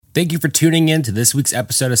Thank you for tuning in to this week's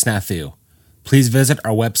episode of Snafu. Please visit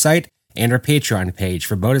our website and our Patreon page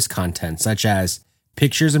for bonus content such as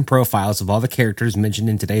pictures and profiles of all the characters mentioned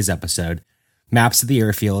in today's episode, maps of the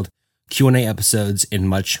airfield, Q&A episodes, and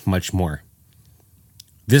much, much more.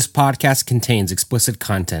 This podcast contains explicit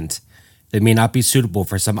content that may not be suitable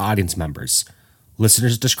for some audience members.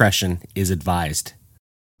 Listeners' discretion is advised.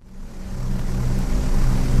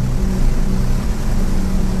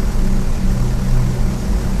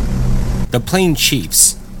 The plane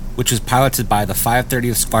Chiefs, which was piloted by the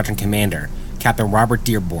 530th Squadron Commander, Captain Robert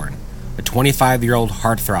Dearborn, a 25-year-old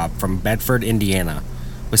heartthrob from Bedford, Indiana,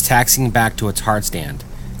 was taxiing back to its hard stand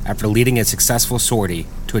after leading a successful sortie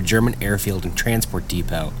to a German airfield and transport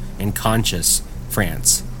depot in Conches,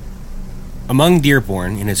 France. Among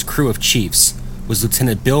Dearborn and his crew of Chiefs was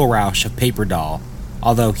Lieutenant Bill Rausch of Paper Doll,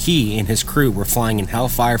 although he and his crew were flying in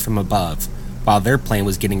hellfire from above while their plane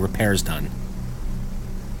was getting repairs done.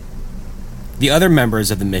 The other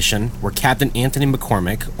members of the mission were Captain Anthony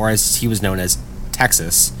McCormick, or as he was known as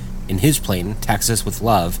Texas, in his plane, Texas with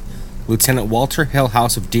Love, Lieutenant Walter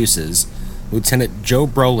Hillhouse of Deuces, Lieutenant Joe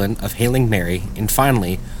Brolin of Hailing Mary, and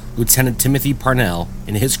finally, Lieutenant Timothy Parnell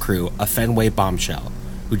and his crew of Fenway Bombshell,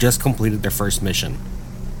 who just completed their first mission.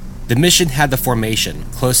 The mission had the formation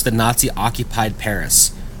close to Nazi-occupied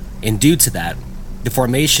Paris, and due to that, the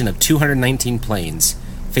formation of 219 planes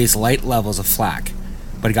faced light levels of flak,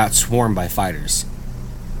 but it got swarmed by fighters.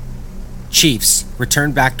 Chiefs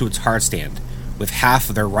returned back to its hard stand with half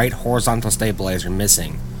of their right horizontal stabilizer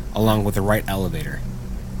missing, along with the right elevator.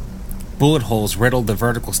 Bullet holes riddled the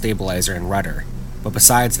vertical stabilizer and rudder, but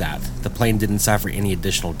besides that, the plane didn't suffer any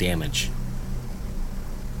additional damage.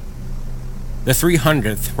 The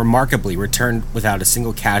 300th remarkably returned without a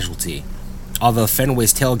single casualty, although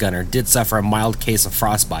Fenway's tail gunner did suffer a mild case of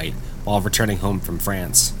frostbite while returning home from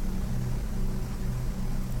France.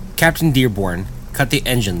 Captain Dearborn cut the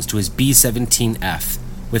engines to his B-17F,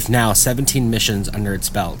 with now 17 missions under its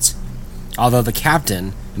belt, although the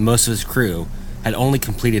captain and most of his crew had only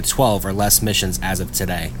completed 12 or less missions as of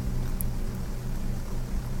today.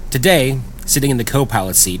 Today, sitting in the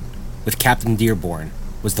co-pilot seat with Captain Dearborn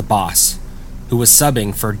was the boss, who was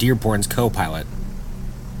subbing for Dearborn's co-pilot.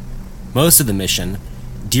 Most of the mission,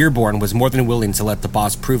 Dearborn was more than willing to let the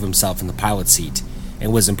boss prove himself in the pilot seat,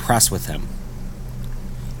 and was impressed with him.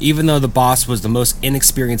 Even though the boss was the most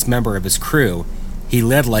inexperienced member of his crew, he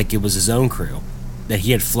led like it was his own crew, that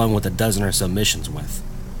he had flown with a dozen or so missions with.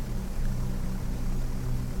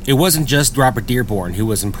 It wasn't just Robert Dearborn who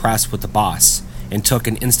was impressed with the boss and took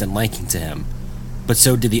an instant liking to him, but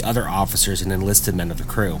so did the other officers and enlisted men of the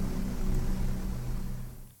crew.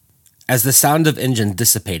 As the sound of engine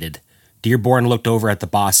dissipated, Dearborn looked over at the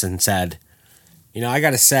boss and said, I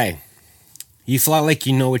gotta say, you fly like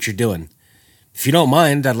you know what you're doing. If you don't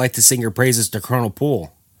mind, I'd like to sing your praises to Colonel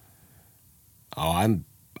Poole. Oh,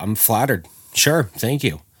 I'm flattered. Sure, thank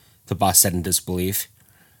you, the boss said in disbelief.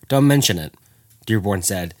 Don't mention it, Dearborn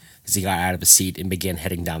said as he got out of his seat and began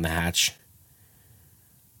heading down the hatch.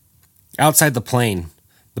 Outside the plane,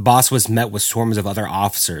 the boss was met with swarms of other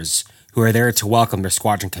officers who were there to welcome their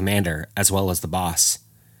squadron commander as well as the boss.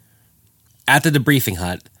 At the debriefing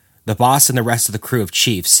hut, the boss and the rest of the crew of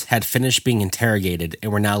Chiefs had finished being interrogated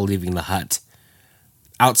and were now leaving the hut.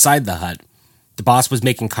 Outside the hut, the boss was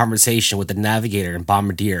making conversation with the navigator and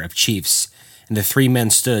bombardier of Chiefs, and the three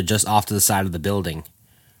men stood just off to the side of the building.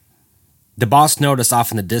 The boss noticed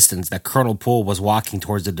off in the distance that Colonel Poole was walking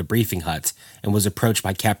towards the debriefing hut and was approached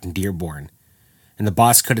by Captain Dearborn, and the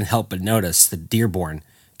boss couldn't help but notice that Dearborn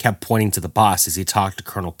kept pointing to the boss as he talked to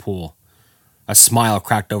Colonel Poole. A smile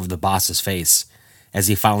cracked over the boss's face as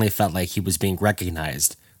he finally felt like he was being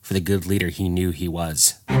recognized for the good leader he knew he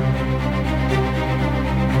was.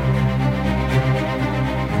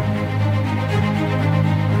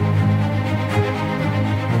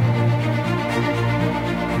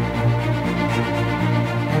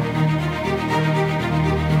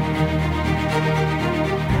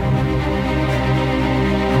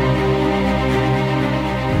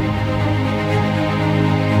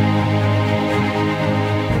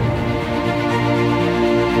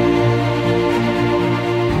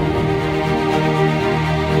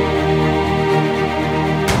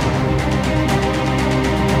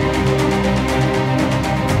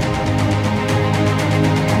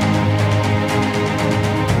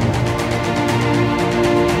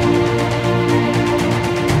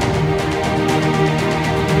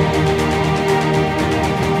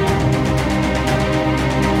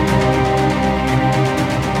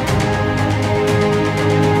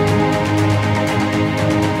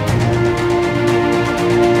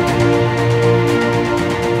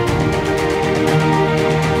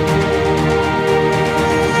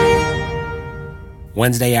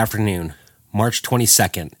 Wednesday afternoon, March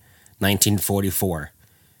 22nd, 1944.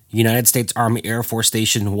 United States Army Air Force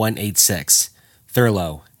Station 186,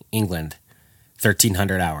 Thurlow, England,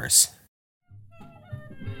 1300 hours.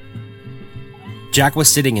 Jack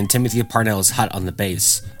was sitting in Timothy Parnell's hut on the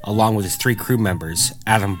base, along with his 3 crew members,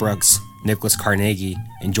 Adam Brooks, Nicholas Carnegie,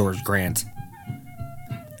 and George Grant.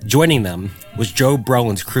 Joining them was Joe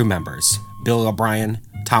Brolin's crew members, Bill O'Brien,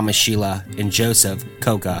 Thomas Sheila, and Joseph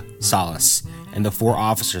Coca Salas, and the 4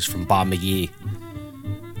 officers from Bob McGee.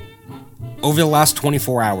 Over the last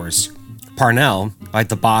 24 hours, Parnell, like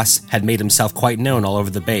the boss, had made himself quite known all over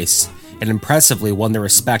the base, and impressively won the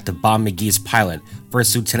respect of Bob McGee's pilot,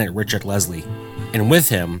 First Lieutenant Richard Leslie. And with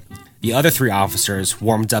him, the other 3 officers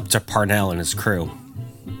warmed up to Parnell and his crew.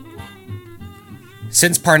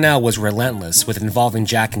 Since Parnell was relentless with involving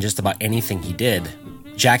Jack in just about anything he did,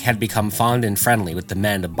 Jack had become fond and friendly with the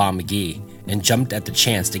men of Bob McGee and jumped at the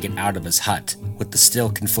chance to get out of his hut with the still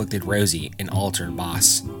conflicted Rosie and altered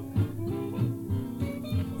boss.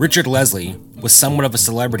 Richard Leslie was somewhat of a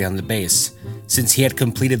celebrity on the base, since he had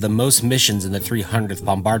completed the most missions in the 300th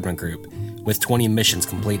Bombardment Group, with 20 missions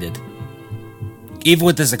completed. Even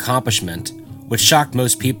with this accomplishment, what shocked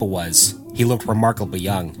most people was, he looked remarkably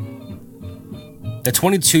young. The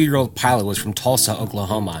 22-year-old pilot was from Tulsa,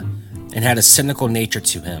 Oklahoma, and had a cynical nature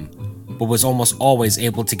to him, but was almost always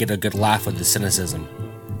able to get a good laugh with his cynicism.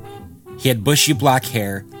 He had bushy black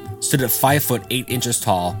hair, stood at 5 foot 8 inches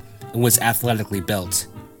tall, and was athletically built.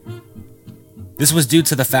 This was due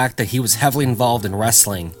to the fact that he was heavily involved in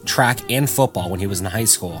wrestling, track, and football when he was in high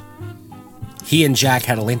school. He and Jack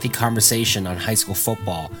had a lengthy conversation on high school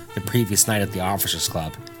football the previous night at the Officers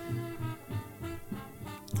Club.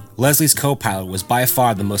 Leslie's co-pilot was by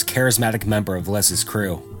far the most charismatic member of Leslie's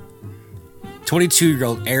crew.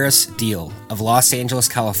 22-year-old Eris Deal of Los Angeles,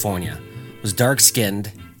 California, was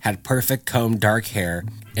dark-skinned, had perfect combed dark hair,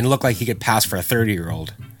 and looked like he could pass for a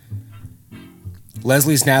 30-year-old.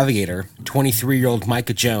 Leslie's navigator, 23-year-old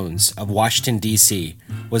Micah Jones of Washington, D.C.,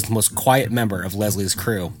 was the most quiet member of Leslie's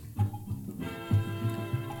crew.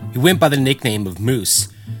 He went by the nickname of Moose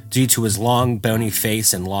due to his long, bony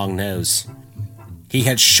face and long nose. He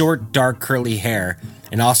had short, dark, curly hair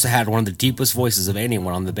and also had one of the deepest voices of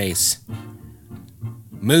anyone on the base.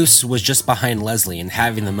 Moose was just behind Leslie in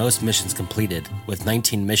having the most missions completed, with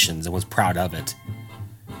 19 missions, and was proud of it.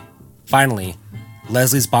 Finally,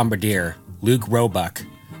 Leslie's bombardier, Luke Roebuck,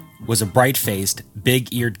 was a bright-faced,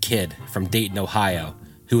 big-eared kid from Dayton, Ohio,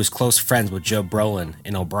 who was close friends with Joe Brolin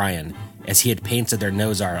and O'Brien, as he had painted their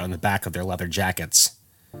nose art on the back of their leather jackets.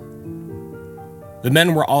 The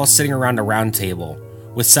men were all sitting around a round table,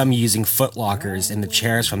 with some using foot lockers in the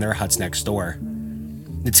chairs from their huts next door.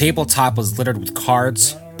 The tabletop was littered with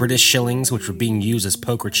cards, British shillings which were being used as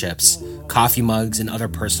poker chips, coffee mugs, and other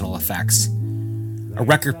personal effects. A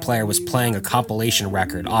record player was playing a compilation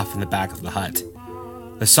record off in the back of the hut.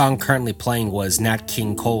 The song currently playing was Nat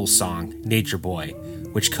King Cole's song, Nature Boy,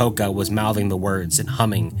 which Coca was mouthing the words and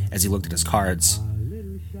humming as he looked at his cards.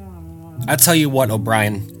 I tell you what,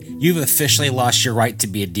 O'Brien, you've officially lost your right to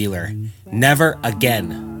be a dealer. Never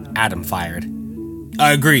again, Adam fired.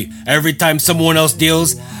 I agree. Every time someone else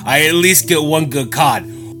deals, I at least get one good card.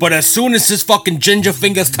 But as soon as his fucking ginger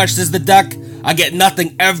fingers touches the deck, I get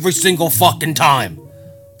nothing every single fucking time,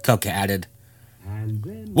 Coca added.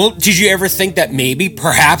 Well, did you ever think that maybe,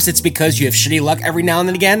 perhaps it's because you have shitty luck every now and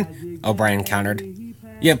again? O'Brien countered.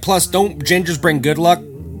 Yeah, plus, don't gingers bring good luck?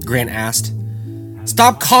 Grant asked.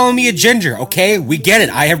 Stop calling me a ginger, okay? We get it,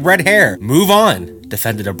 I have red hair. Move on,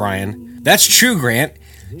 defended O'Brien. That's true, Grant.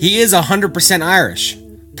 He is 100% Irish.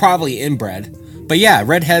 Probably inbred. But yeah,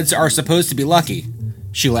 redheads are supposed to be lucky,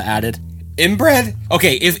 Sheila added. Inbred?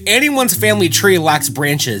 Okay, if anyone's family tree lacks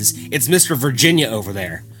branches, it's Mr. Virginia over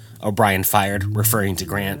there, O'Brien fired, referring to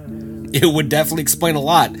Grant. It would definitely explain a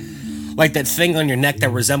lot. Like that thing on your neck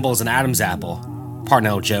that resembles an Adam's apple,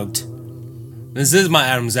 Parnell joked. This is my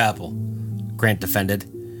Adam's apple, Grant defended.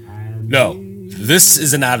 No, this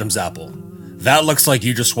is an Adam's apple. That looks like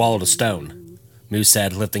you just swallowed a stone, Moose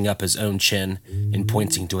said, lifting up his own chin and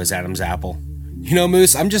pointing to his Adam's apple. You know,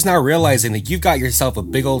 Moose, I'm just now realizing that you've got yourself a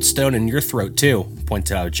big old stone in your throat, too,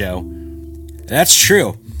 pointed out Joe. That's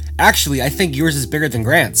true. Actually, I think yours is bigger than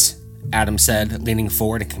Grant's, Adam said, leaning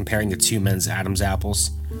forward and comparing the two men's Adam's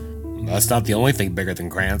apples. That's not the only thing bigger than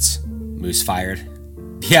Grant's, Moose fired.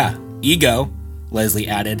 Yeah, ego, Leslie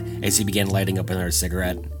added as he began lighting up another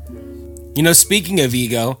cigarette. You know, speaking of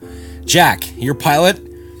ego, Jack, your pilot,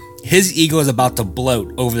 his ego is about to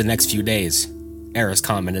bloat over the next few days, Eris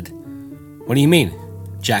commented. What do you mean?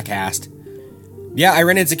 Jack asked. Yeah, I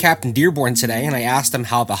ran into Captain Dearborn today and I asked him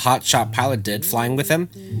how the hotshot pilot did flying with him.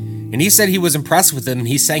 And he said he was impressed with him.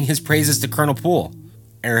 He sang his praises to Colonel Poole,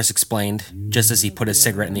 Eris explained, just as he put his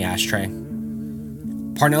cigarette in the ashtray.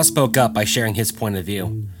 Parnell spoke up by sharing his point of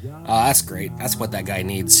view. That's great. That's what that guy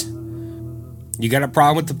needs. You got a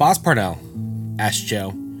problem with the boss, Parnell? Asked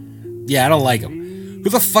Joe. Yeah, I don't like him. Who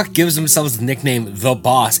the fuck gives themselves the nickname The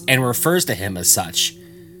Boss and refers to him as such?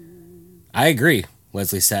 I agree,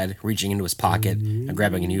 Leslie said, reaching into his pocket and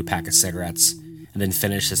grabbing a new pack of cigarettes, and then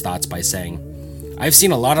finished his thoughts by saying, I've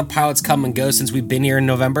seen a lot of pilots come and go since we've been here in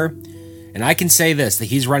November, and I can say this, that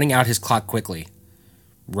he's running out his clock quickly.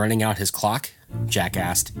 Running out his clock? Jack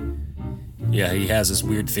asked. Yeah, he has this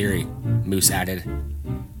weird theory, Moose added.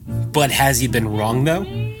 But has he been wrong, though?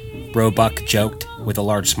 Roebuck joked, with a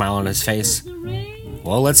large smile on his face.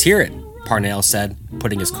 Well, let's hear it, Parnell said,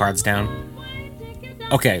 putting his cards down.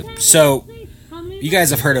 Okay, so, you guys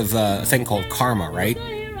have heard of a thing called karma, right?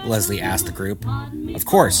 Leslie asked the group. Of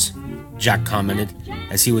course, Jack commented,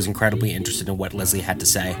 as he was incredibly interested in what Leslie had to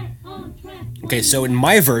say. Okay, so in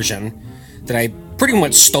my version, that I pretty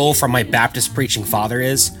much stole from my Baptist preaching father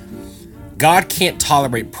is, God can't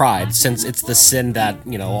tolerate pride, since it's the sin that,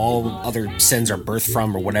 all other sins are birthed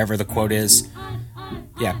from, or whatever the quote is.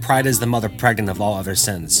 Yeah, pride is the mother pregnant of all other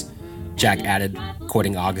sins, Jack added,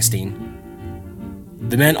 quoting Augustine.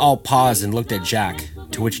 The men all paused and looked at Jack,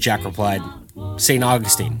 to which Jack replied, St.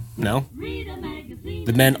 Augustine, no?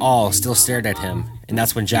 The men all still stared at him, and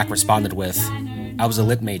that's when Jack responded with, I was a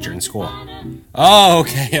lit major in school. Oh,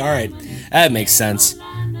 okay, alright, that makes sense,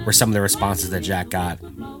 were some of the responses that Jack got.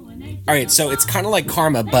 Alright, so it's kind of like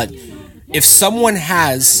karma, but if someone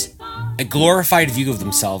has a glorified view of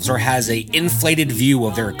themselves or has a inflated view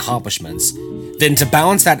of their accomplishments, then to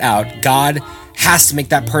balance that out, God has to make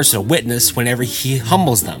that person a witness whenever he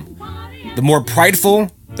humbles them. The more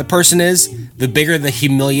prideful the person is, the bigger the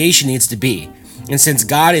humiliation needs to be. And since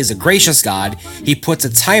God is a gracious God, he puts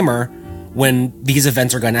a timer when these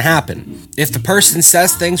events are going to happen. If the person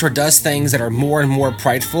says things or does things that are more and more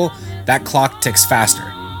prideful, that clock ticks faster.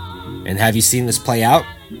 And have you seen this play out?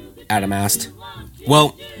 Adam asked.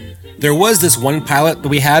 Well, there was this one pilot that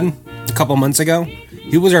we had a couple months ago.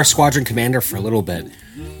 He was our squadron commander for a little bit.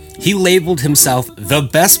 He labeled himself the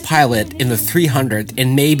best pilot in the 300th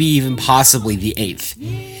and maybe even possibly the 8th.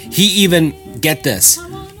 He even, get this,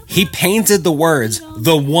 he painted the words,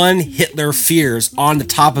 the one Hitler fears, on the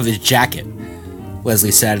top of his jacket,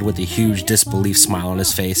 Leslie said with a huge disbelief smile on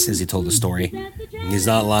his face as he told the story. He's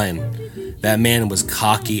not lying. That man was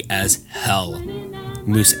cocky as hell,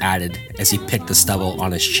 Moose added as he picked the stubble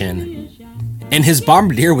on his chin. And his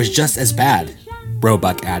bombardier was just as bad,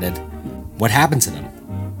 Roebuck added. What happened to them?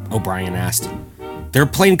 O'Brien asked. Their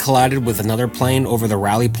plane collided with another plane over the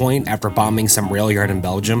rally point after bombing some rail yard in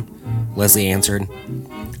Belgium, Leslie answered.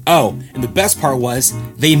 Oh, and the best part was,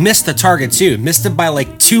 they missed the target too, missed it by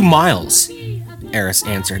like 2 miles, Eris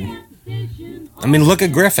answered. I mean, look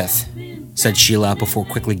at Griffith, said Sheila before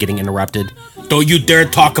quickly getting interrupted. Don't you dare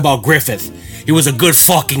talk about Griffith. He was a good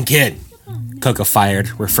fucking kid, Coca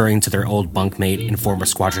fired, referring to their old bunkmate and former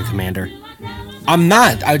squadron commander. I'm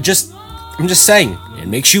not, I'm just saying, it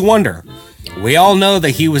makes you wonder. We all know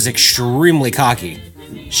that he was extremely cocky,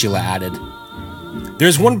 Sheila added.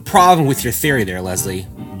 There's one problem with your theory there, Leslie,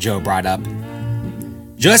 Joe brought up.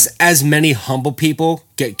 Just as many humble people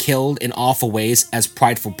get killed in awful ways as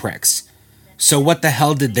prideful pricks. So what the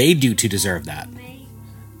hell did they do to deserve that?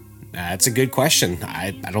 That's a good question.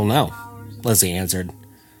 I don't know, Leslie answered.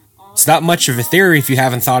 It's not much of a theory if you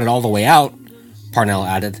haven't thought it all the way out, Parnell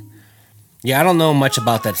added. Yeah, I don't know much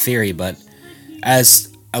about that theory, but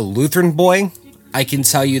as a Lutheran boy, I can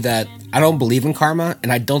tell you that I don't believe in karma,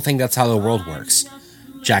 and I don't think that's how the world works,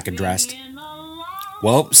 Jack addressed.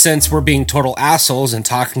 Well, since we're being total assholes and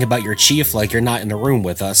talking about your chief like you're not in the room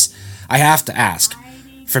with us, I have to ask,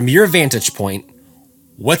 from your vantage point,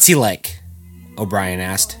 what's he like? O'Brien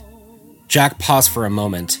asked. Jack paused for a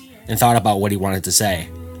moment and thought about what he wanted to say.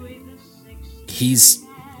 He's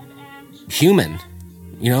human.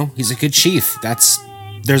 He's a good chief.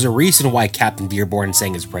 There's a reason why Captain Dearborn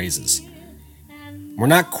sang his praises. We're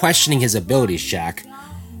not questioning his abilities, Jack.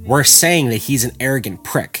 We're saying that he's an arrogant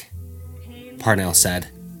prick, Parnell said.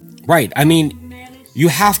 Right, I mean, you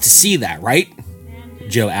have to see that, right?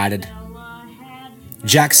 Joe added.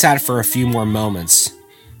 Jack sat for a few more moments,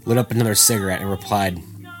 lit up another cigarette, and replied,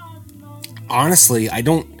 Honestly, I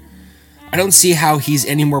don't see how he's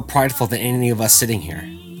any more prideful than any of us sitting here.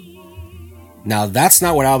 Now, that's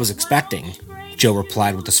not what I was expecting, Joe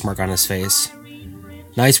replied with a smirk on his face.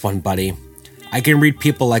 Nice one, buddy. I can read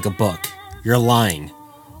people like a book. You're lying,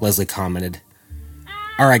 Leslie commented.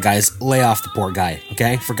 Alright guys, lay off the poor guy,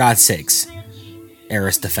 okay? For God's sakes,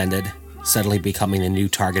 Eris defended, suddenly becoming the new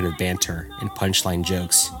target of banter and punchline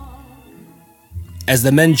jokes. As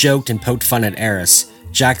the men joked and poked fun at Eris,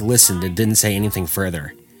 Jack listened and didn't say anything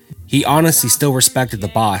further. He honestly still respected the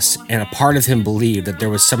boss, and a part of him believed that there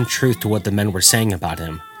was some truth to what the men were saying about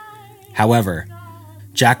him. However,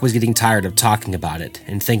 Jack was getting tired of talking about it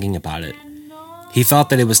and thinking about it. He felt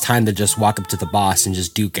that it was time to just walk up to the boss and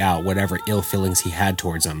just duke out whatever ill feelings he had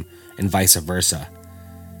towards him, and vice versa.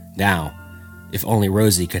 Now, if only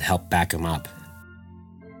Rosie could help back him up.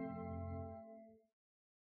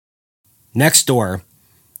 Next door,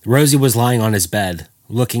 Rosie was lying on his bed,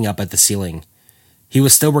 looking up at the ceiling. He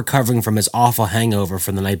was still recovering from his awful hangover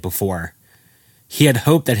from the night before. He had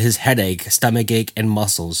hoped that his headache, stomachache, and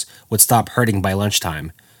muscles would stop hurting by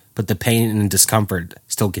lunchtime, but the pain and discomfort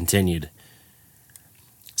still continued.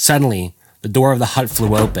 Suddenly, the door of the hut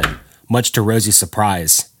flew open, much to Rosie's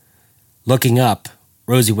surprise. Looking up,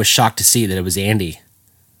 Rosie was shocked to see that it was Andy.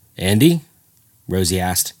 "Andy?" Rosie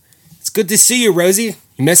asked. "It's good to see you, Rosie.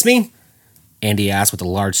 You miss me?" Andy asked with a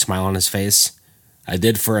large smile on his face. "I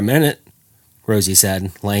did for a minute," Rosie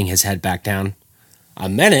said, laying his head back down. "A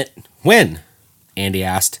minute? When?" Andy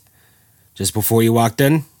asked. "Just before you walked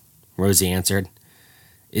in," Rosie answered.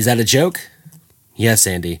 "Is that a joke?" "Yes,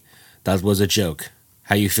 Andy, that was a joke.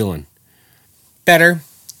 How you feeling?" "Better.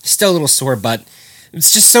 Still a little sore, but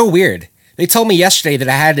it's just so weird. They told me yesterday that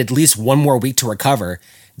I had at least one more week to recover.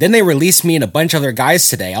 Then they released me and a bunch of other guys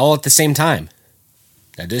today, all at the same time."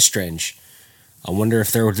 "That is strange. I wonder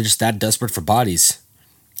if they were just that desperate for bodies."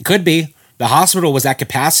 "It could be. The hospital was at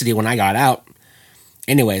capacity when I got out.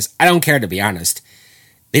 Anyways, I don't care, to be honest.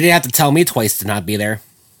 They didn't have to tell me twice to not be there."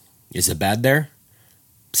 "Is it bad there?"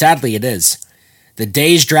 "Sadly, it is. The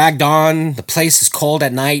days dragged on, the place is cold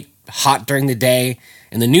at night, hot during the day,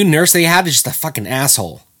 and the new nurse they have is just a fucking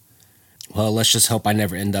asshole." "Well, let's just hope I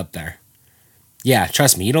never end up there." "Yeah,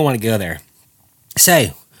 trust me, you don't want to go there."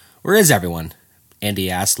 "Say, where is everyone?" Andy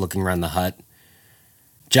asked, looking around the hut.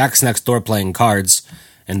 "Jack's next door playing cards,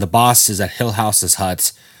 and the boss is at Hill House's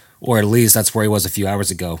hut, or at least that's where he was a few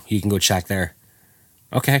hours ago. You can go check there."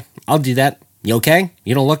 "Okay, I'll do that. You okay?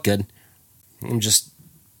 You don't look good." I'm just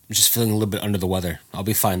feeling a little bit under the weather. I'll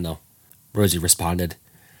be fine, though," Rosie responded.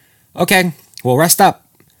 "Okay, well, rest up,"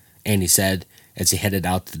 Andy said as he headed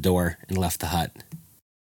out the door and left the hut.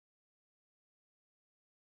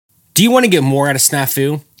 Do you want to get more out of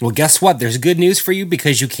Snafu? Well, guess what? There's good news for you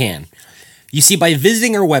because you can. You see, by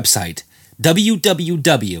visiting our website,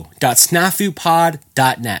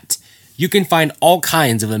 www.snafupod.net, you can find all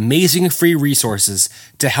kinds of amazing free resources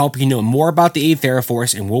to help you know more about the 8th Air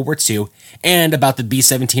Force in World War II and about the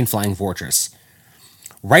B-17 Flying Fortress.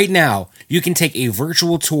 Right now, you can take a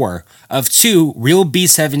virtual tour of 2 real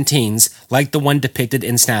B-17s like the one depicted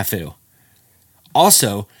in Snafu.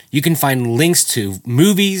 Also, you can find links to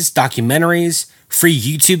movies, documentaries, free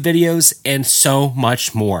YouTube videos, and so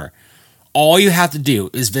much more. All you have to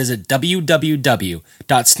do is visit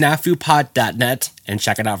www.snafupod.net and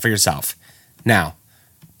check it out for yourself. Now,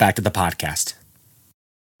 back to the podcast.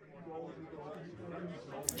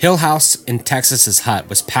 Hill House in Texas's hut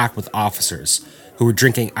was packed with officers who were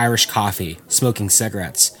drinking Irish coffee, smoking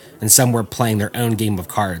cigarettes, and some were playing their own game of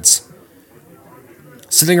cards.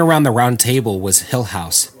 Sitting around the round table was Hill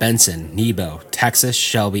House, Benson, Nebo, Texas,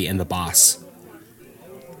 Shelby, and the boss.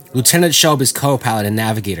 Lieutenant Shelby's co-pilot and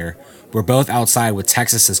navigator were both outside with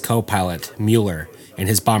Texas's co-pilot, Mueller, and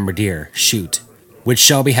his bombardier, Shoot, which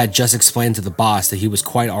Shelby had just explained to the boss that he was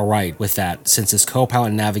quite alright with that since his co-pilot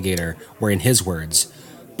and navigator were, in his words,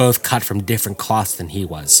 both cut from different cloths than he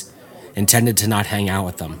was, intended to not hang out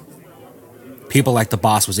with them. People like the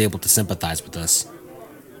boss was able to sympathize with this.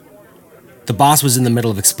 The boss was in the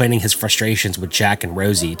middle of explaining his frustrations with Jack and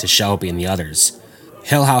Rosie to Shelby and the others.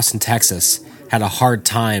 Hill House in Texas had a hard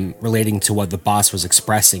time relating to what the boss was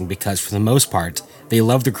expressing because, for the most part, they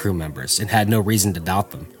loved the crew members and had no reason to doubt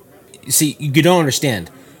them. You see, you don't understand.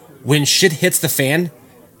 When shit hits the fan,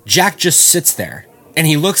 Jack just sits there, and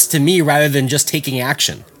he looks to me rather than just taking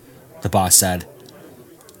action, the boss said.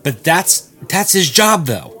 "But that's his job,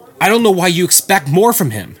 though. I don't know why you expect more from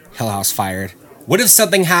him," Hill House fired. "What if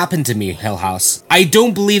something happened to me, Hill House? I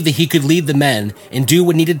don't believe that he could lead the men and do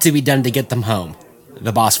what needed to be done to get them home,"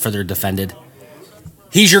 the boss further defended.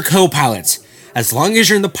 "He's your co-pilot. As long as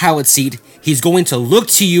you're in the pilot seat, he's going to look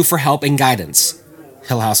to you for help and guidance,"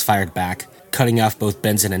 Hill House fired back, cutting off both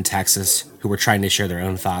Benson and Texas, who were trying to share their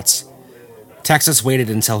own thoughts. Texas waited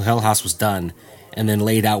until Hill House was done, and then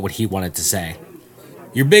laid out what he wanted to say.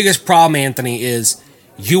 "Your biggest problem, Anthony, is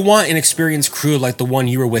you want an experienced crew like the one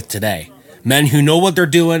you were with today. Men who know what they're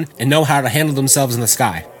doing and know how to handle themselves in the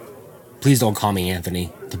sky." "Please don't call me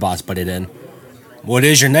Anthony," the boss butted in. "What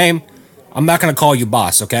is your name?" I'm not going to call you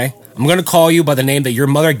boss, okay? I'm going to call you by the name that your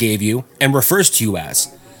mother gave you and refers to you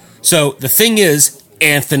as. So the thing is,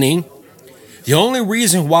 Anthony, the only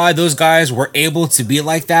reason why those guys were able to be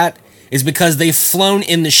like that is because they've flown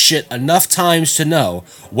in the shit enough times to know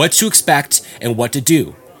what to expect and what to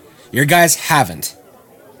do. Your guys haven't.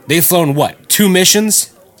 They've flown what, 2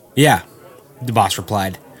 missions? Yeah, the boss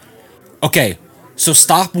replied. Okay, so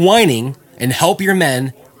stop whining and help your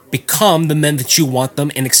men become the men that you want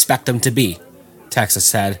them and expect them to be, Texas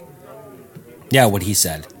said. Yeah, what he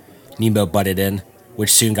said. Nemo butted in,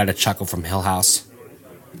 which soon got a chuckle from Hillhouse.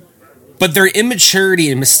 But their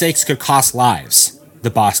immaturity and mistakes could cost lives, the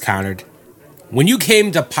boss countered. When you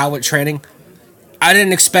came to pilot training, I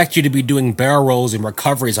didn't expect you to be doing barrel rolls and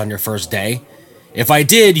recoveries on your first day. If I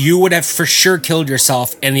did, you would have for sure killed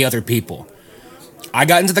yourself and the other people. I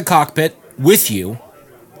got into the cockpit with you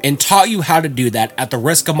and taught you how to do that at the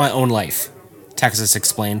risk of my own life, Texas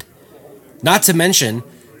explained. Not to mention,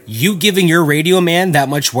 you giving your radio man that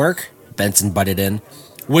much work, Benson butted in,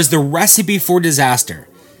 was the recipe for disaster.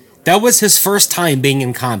 That was his first time being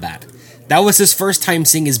in combat. That was his first time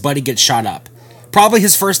seeing his buddy get shot up. Probably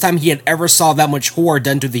his first time he had ever saw that much horror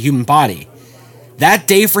done to the human body. That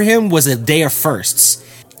day for him was a day of firsts,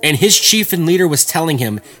 and his chief and leader was telling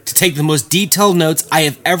him to take the most detailed notes I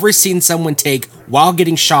have ever seen someone take while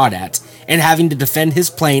getting shot at and having to defend his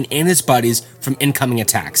plane and his buddies from incoming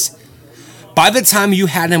attacks. By the time you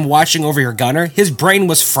had him watching over your gunner, his brain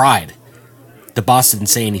was fried. The boss didn't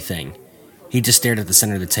say anything. He just stared at the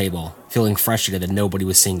center of the table, feeling frustrated that nobody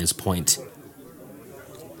was seeing his point.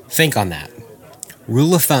 Think on that.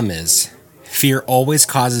 Rule of thumb is, fear always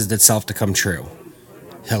causes itself to come true,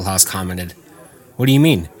 Hillhouse commented. What do you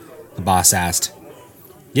mean? The boss asked.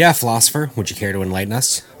 Yeah, philosopher, would you care to enlighten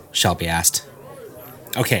us? Shelby asked.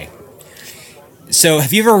 Okay. So,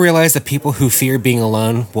 have you ever realized that people who fear being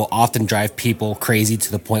alone will often drive people crazy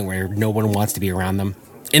to the point where no one wants to be around them?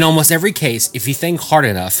 In almost every case, if you think hard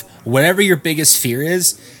enough, whatever your biggest fear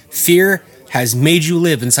is, fear has made you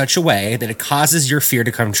live in such a way that it causes your fear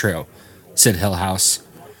to come true, said Hillhouse.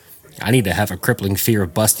 I need to have a crippling fear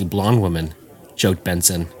of busty blonde women, joked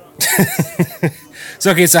Benson.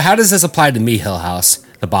 So how does this apply to me, Hillhouse?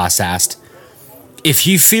 The boss asked. If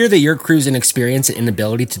you fear that your crew's inexperience and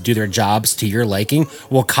inability to do their jobs to your liking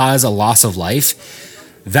will cause a loss of life,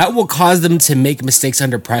 that will cause them to make mistakes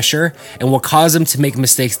under pressure and will cause them to make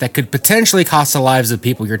mistakes that could potentially cost the lives of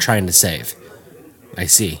people you're trying to save. I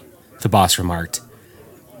see, the boss remarked.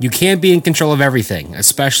 You can't be in control of everything,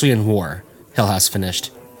 especially in war, Hillhouse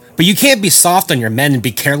finished. But you can't be soft on your men and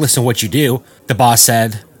be careless in what you do, the boss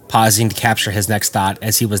said, pausing to capture his next thought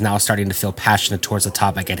as he was now starting to feel passionate towards the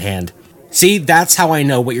topic at hand. See, that's how I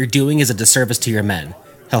know what you're doing is a disservice to your men,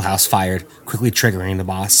 Hillhouse fired, quickly triggering the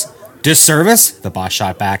boss. Disservice? The boss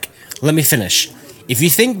shot back. Let me finish. If you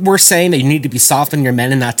think we're saying that you need to be soft on your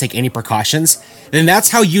men and not take any precautions, then that's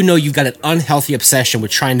how you know you've got an unhealthy obsession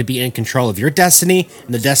with trying to be in control of your destiny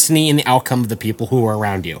and the destiny and the outcome of the people who are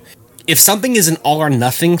around you. If something is an all or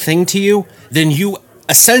nothing thing to you, then you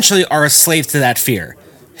essentially are a slave to that fear,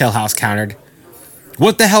 Hillhouse countered.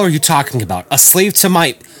 What the hell are you talking about? A slave to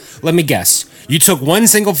my... Let me guess. You took one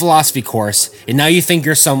single philosophy course, and now you think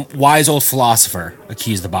you're some wise old philosopher,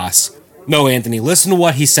 accused the boss. No, Anthony, listen to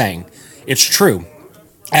what he's saying. It's true.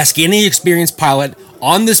 Ask any experienced pilot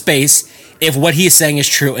on this base if what he's saying is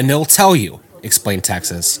true, and they'll tell you, explained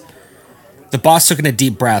Texas. The boss took in a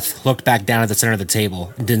deep breath, looked back down at the center of the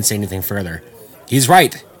table, and didn't say anything further. He's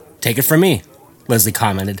right. Take it from me, Leslie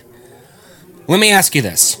commented. Let me ask you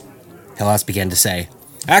this, Hillhouse began to say.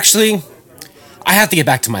 Actually, I have to get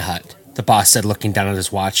back to my hut, the boss said, looking down at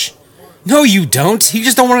his watch. No, you don't. You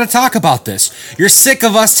just don't want to talk about this. You're sick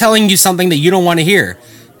of us telling you something that you don't want to hear,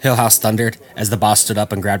 Hillhouse thundered as the boss stood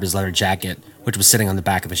up and grabbed his leather jacket, which was sitting on the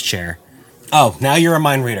back of his chair. Oh, now you're a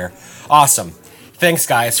mind reader. Awesome. Thanks,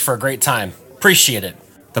 guys, for a great time. Appreciate it,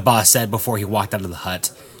 the boss said before he walked out of the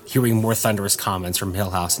hut, hearing more thunderous comments from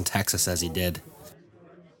Hillhouse and Texas as he did.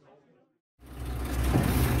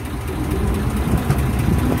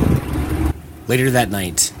 Later that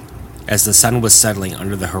night, as the sun was settling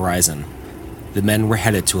under the horizon, the men were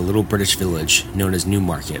headed to a little British village known as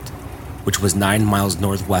Newmarket, which was 9 miles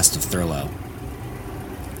northwest of Thurlow.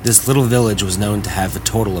 This little village was known to have a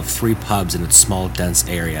total of 3 pubs in its small, dense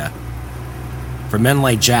area. For men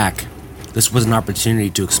like Jack, this was an opportunity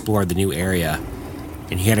to explore the new area,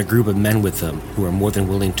 and he had a group of men with him who were more than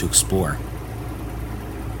willing to explore.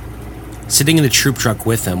 Sitting in the troop truck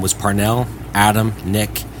with them was Parnell, Adam,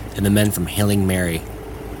 Nick, and the men from Hailing Mary.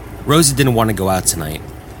 Rosie didn't want to go out tonight,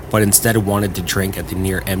 but instead wanted to drink at the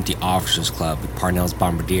near-empty officers' club with Parnell's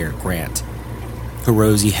bombardier, Grant. who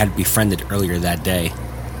Rosie had befriended earlier that day.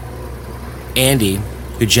 Andy,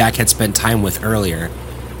 who Jack had spent time with earlier,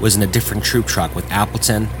 was in a different troop truck with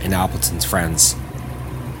Appleton and Appleton's friends.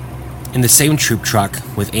 In the same troop truck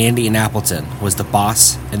with Andy and Appleton was the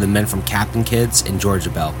boss and the men from Captain Kids and Georgia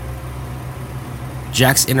Belle.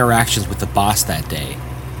 Jack's interactions with the boss that day,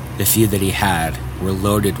 the few that he had, were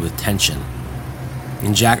loaded with tension.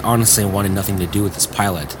 And Jack honestly wanted nothing to do with his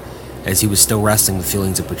pilot, as he was still wrestling with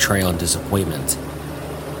feelings of betrayal and disappointment.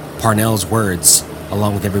 Parnell's words,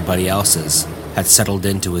 along with everybody else's, had settled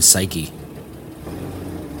into his psyche.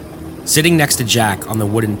 Sitting next to Jack on the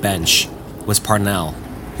wooden bench was Parnell,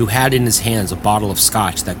 who had in his hands a bottle of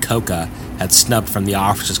scotch that Coca had snubbed from the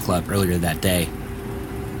Officers Club earlier that day.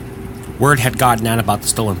 Word had gotten out about the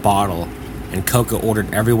stolen bottle, and Coca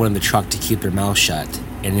ordered everyone in the truck to keep their mouths shut,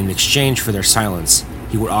 and in exchange for their silence,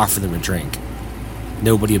 he would offer them a drink.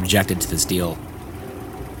 Nobody objected to this deal.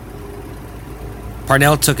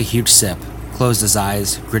 Parnell took a huge sip, closed his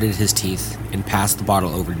eyes, gritted his teeth, and passed the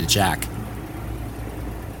bottle over to Jack.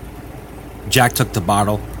 Jack took the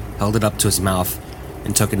bottle, held it up to his mouth,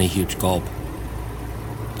 and took in a huge gulp.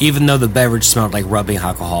 Even though the beverage smelled like rubbing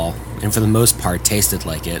alcohol, and for the most part tasted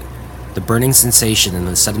like it, the burning sensation and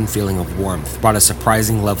the sudden feeling of warmth brought a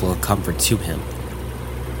surprising level of comfort to him.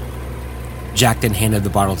 Jack then handed the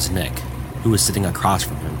bottle to Nick, who was sitting across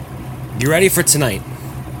from him. "You ready for tonight?"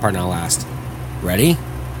 Parnell asked. "Ready?"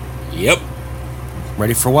 "Yep."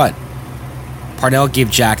 "Ready for what?" Parnell gave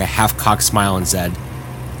Jack a half-cocked smile and said,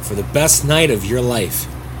 "For the best night of your life."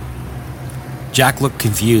 Jack looked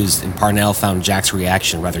confused, and Parnell found Jack's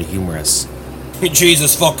reaction rather humorous.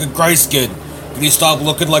 "Jesus fucking Christ, kid! Can you stop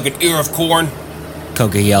looking like an ear of corn?"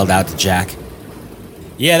 Coca yelled out to Jack.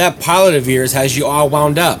 "Yeah, that pilot of yours has you all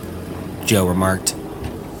wound up," Joe remarked.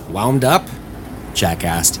 "Wound up?" Jack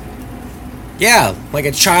asked. "Yeah, like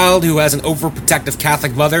a child who has an overprotective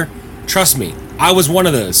Catholic mother. Trust me, I was one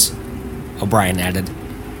of those," O'Brien added.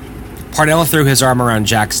 Parnell threw his arm around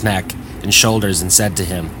Jack's neck and shoulders and said to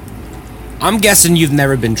him, "I'm guessing you've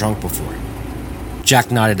never been drunk before." Jack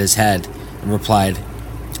nodded his head and replied,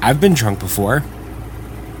 "I've been drunk before."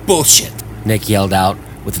 "Bullshit," Nick yelled out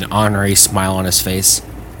with an honorary smile on his face.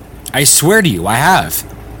 "I swear to you, I have.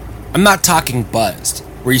 I'm not talking buzzed,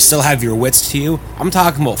 where you still have your wits to you. I'm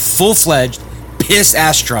talking about full-fledged,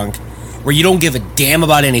 piss-ass drunk, where you don't give a damn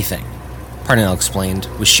about anything," Parnell explained,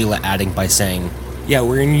 with Sheila adding by saying, "Yeah,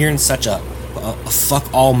 you're in such a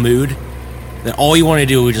fuck-all mood that all you want to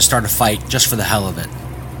do is just start a fight just for the hell of it."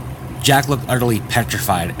 Jack looked utterly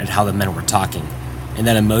petrified at how the men were talking, and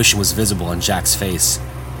that emotion was visible on Jack's face.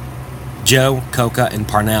 Joe, Coca, and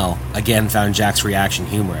Parnell again found Jack's reaction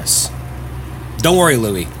humorous. "Don't worry,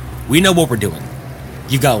 Louie. We know what we're doing.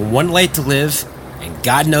 You've got one life to live, and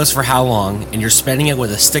God knows for how long, and you're spending it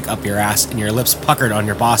with a stick up your ass and your lips puckered on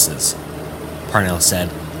your bosses," Parnell said,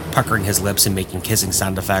 puckering his lips and making kissing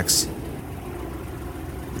sound effects.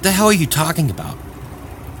 "What the hell are you talking about?"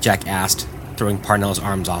 Jack asked, throwing Parnell's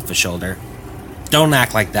arms off his shoulder. "Don't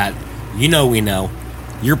act like that. You know we know.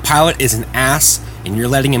 Your pilot is an ass, and you're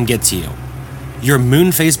letting him get to you. Your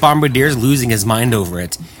moon-faced bombardier's losing his mind over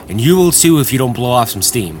it, and you will too if you don't blow off some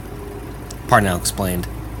steam," Parnell explained.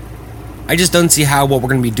 "I just don't see how what we're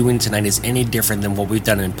going to be doing tonight is any different than what we've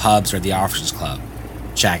done in pubs or the Officers Club,"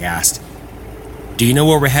 Jack asked. "Do you know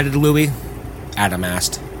where we're headed, Louie?" Adam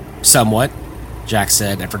asked. "Somewhat," Jack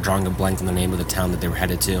said after drawing a blank on the name of the town that they were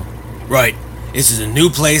headed to. "Right. This is a new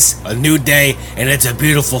place, a new day, and it's a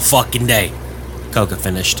beautiful fucking day," Coca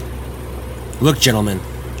finished. "Look, gentlemen,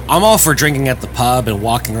 I'm all for drinking at the pub and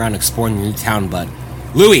walking around exploring the new town, but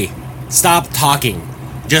Louie, stop talking.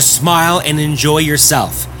 Just smile and enjoy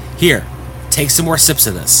yourself. Here, take some more sips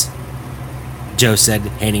of this," Joe said,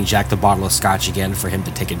 handing Jack the bottle of scotch again for him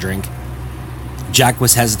to take a drink. Jack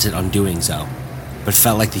was hesitant on doing so, but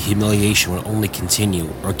felt like the humiliation would only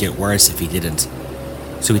continue or get worse if he didn't.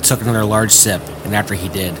 So he took another large sip, and after he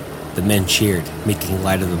did, the men cheered, making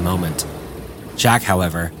light of the moment. Jack,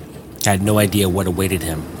 however, had no idea what awaited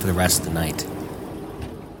him for the rest of the night.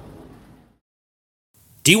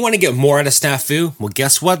 Do you want to get more out of Snafu? Well,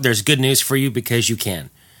 guess what? There's good news for you because you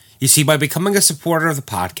can. You see, by becoming a supporter of the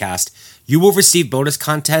podcast, you will receive bonus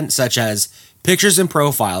content such as pictures and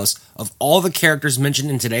profiles of all the characters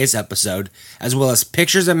mentioned in today's episode, as well as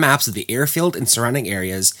pictures and maps of the airfield and surrounding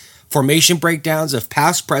areas, formation breakdowns of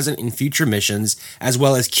past, present, and future missions, as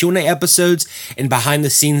well as Q&A episodes and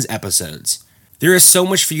behind-the-scenes episodes. There is so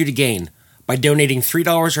much for you to gain by donating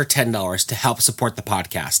 $3 or $10 to help support the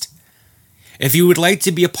podcast. If you would like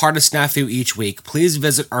to be a part of Snafu each week, please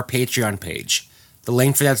visit our Patreon page. The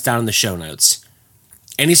link for that's down in the show notes.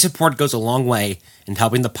 Any support goes a long way in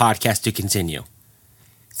helping the podcast to continue.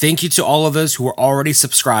 Thank you to all of those who are already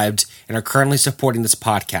subscribed and are currently supporting this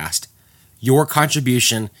podcast. Your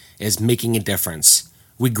contribution is making a difference.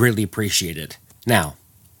 We greatly appreciate it. Now,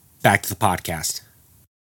 back to the podcast.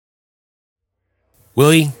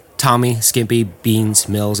 Willie, Tommy, Skimpy, Beans,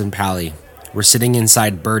 Mills, and Pally were sitting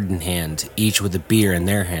inside bird in hand, each with a beer in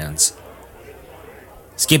their hands.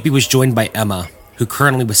 Skimpy was joined by Emma, who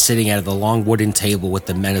currently was sitting at the long wooden table with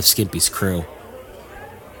the men of Skimpy's crew.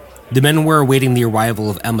 The men were awaiting the arrival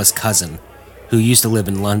of Emma's cousin, who used to live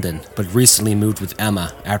in London, but recently moved with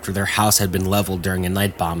Emma after their house had been leveled during a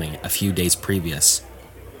night bombing a few days previous.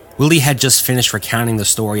 Willie had just finished recounting the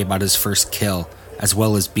story about his first kill, as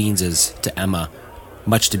well as Beans's, to Emma,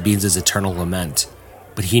 much to Beans's eternal lament,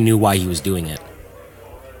 but he knew why he was doing it.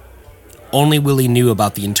 Only Willie knew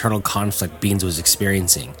about the internal conflict Beans was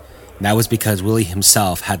experiencing, and that was because Willie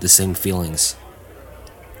himself had the same feelings.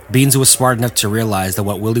 Beans was smart enough to realize that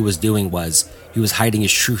what Willie was doing was, he was hiding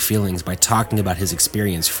his true feelings by talking about his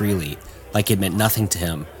experience freely, like it meant nothing to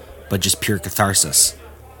him, but just pure catharsis.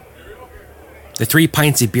 The 3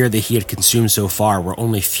 pints of beer that he had consumed so far were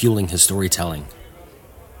only fueling his storytelling.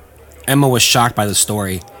 Emma was shocked by the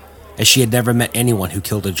story, as she had never met anyone who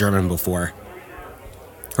killed a German before.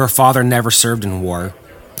 Her father never served in war,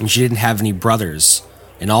 and she didn't have any brothers,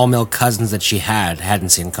 and all male cousins that she hadn't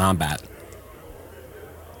seen combat.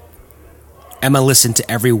 Emma listened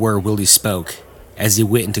to every word Willie spoke, as he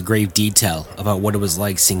went into grave detail about what it was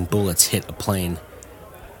like seeing bullets hit a plane.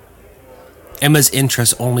 Emma's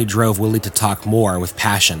interest only drove Willie to talk more with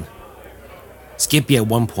passion. Skimpy at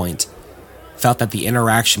one point felt that the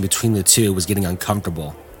interaction between the two was getting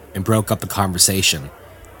uncomfortable and broke up the conversation,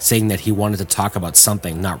 saying that he wanted to talk about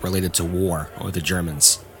something not related to war or the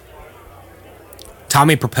Germans.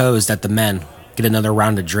 Tommy proposed that the men get another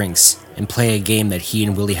round of drinks and play a game that he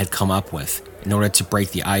and Willie had come up with in order to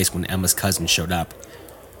break the ice when Emma's cousin showed up.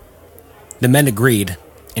 The men agreed,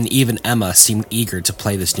 and even Emma seemed eager to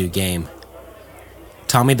play this new game.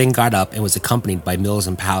 Tommy then got up and was accompanied by Mills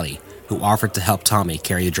and Pally, who offered to help Tommy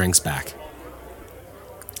carry the drinks back.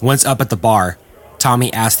 Once up at the bar,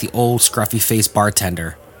 Tommy asked the old scruffy-faced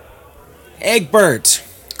bartender, "Egbert,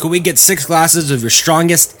 could we get 6 glasses of your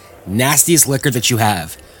strongest, nastiest liquor that you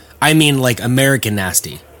have? I mean, like American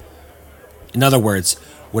nasty. In other words,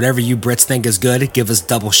 whatever you Brits think is good, give us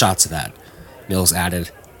double shots of that," Mills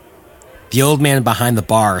added. The old man behind the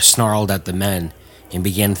bar snarled at the men and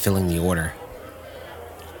began filling the order.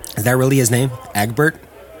 "Is that really his name, Egbert?"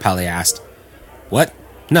 Pally asked. "What?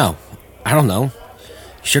 No, I don't know.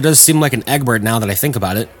 Sure does seem like an Egbert now that I think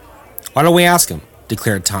about it. Why don't we ask him?"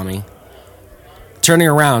 declared Tommy. Turning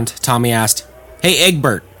around, Tommy asked, "Hey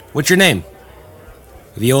Egbert, what's your name?"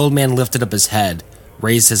 The old man lifted up his head,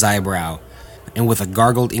 raised his eyebrow, and with a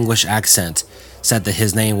gargled English accent, said that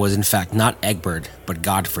his name was in fact not Egbert, but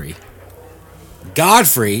Godfrey.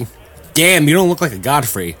 "Godfrey? Damn, you don't look like a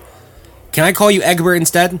Godfrey. Can I call you Egbert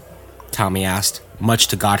instead?" Tommy asked, much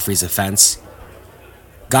to Godfrey's offense.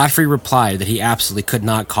 Godfrey replied that he absolutely could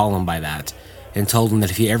not call him by that, and told him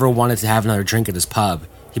that if he ever wanted to have another drink at his pub,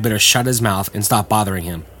 he better shut his mouth and stop bothering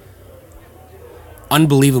him.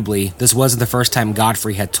 Unbelievably, this wasn't the first time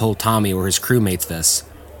Godfrey had told Tommy or his crewmates this.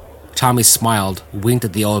 Tommy smiled, winked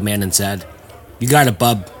at the old man, and said, "You got it,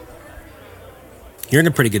 bub." "You're in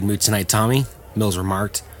a pretty good mood tonight, Tommy," Mills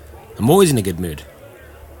remarked. "I'm always in a good mood."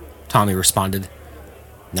 Tommy responded,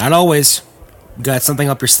 "Not always. You got something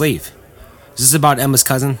up your sleeve. Is this about Emma's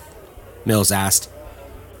cousin?" Mills asked.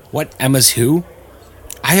 "What, Emma's who?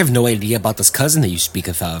 I have no idea about this cousin that you speak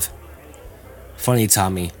of." "Funny,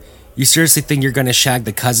 Tommy. You seriously think you're going to shag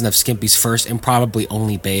the cousin of Skimpy's first and probably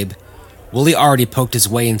only babe? Willie already poked his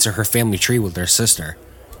way into her family tree with their sister.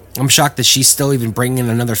 I'm shocked that she's still even bringing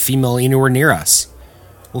another female anywhere near us."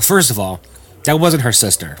 "Well, first of all, that wasn't her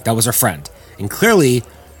sister. That was her friend. And clearly,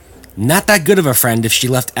 not that good of a friend if she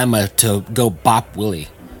left Emma to go bop Willie."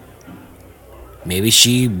 "Maybe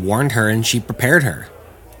she warned her and she prepared her,"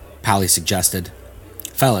 Pally suggested.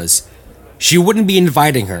 "Fellas, she wouldn't be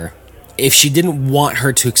inviting her if she didn't want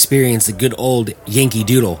her to experience the good old Yankee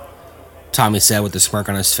Doodle," Tommy said with a smirk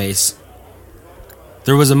on his face.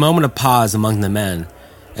 There was a moment of pause among the men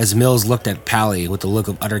as Mills looked at Pally with a look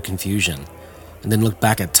of utter confusion, and then looked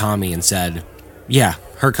back at Tommy and said, "Yeah,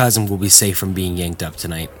 her cousin will be safe from being yanked up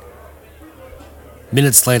tonight."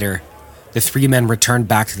 Minutes later, the 3 men returned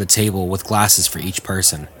back to the table with glasses for each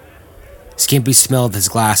person. Skimpy smelled his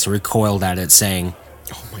glass and recoiled at it, saying,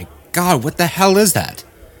 "Oh my God, what the hell is that?"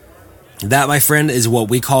 "That, my friend, is what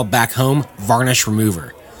we call back home varnish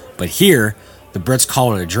remover. But here, the Brits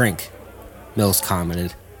call it a drink," Mills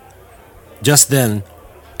commented. Just then,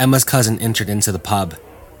 Emma's cousin entered into the pub.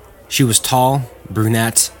 She was tall,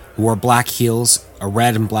 brunette, who wore black heels, a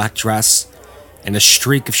red and black dress, and a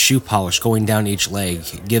streak of shoe polish going down each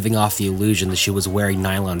leg, giving off the illusion that she was wearing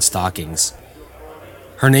nylon stockings.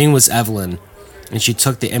 Her name was Evelyn, and she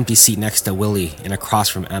took the empty seat next to Willie and across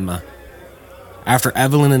from Emma. After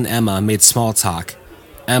Evelyn and Emma made small talk,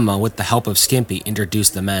 Emma, with the help of Skimpy,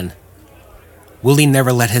 introduced the men. Willie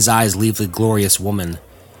never let his eyes leave the glorious woman,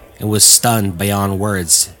 and was stunned beyond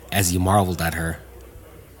words as he marveled at her.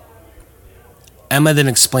 Emma then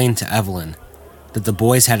explained to Evelyn that the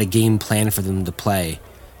boys had a game planned for them to play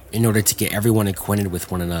in order to get everyone acquainted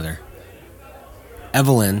with one another.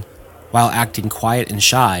 Evelyn, while acting quiet and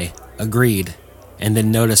shy, agreed, and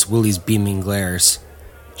then noticed Willie's beaming glares.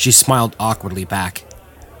 She smiled awkwardly back.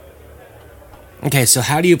 "Okay, so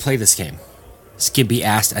how do you play this game?" Skimpy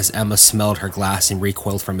asked as Emma smelled her glass and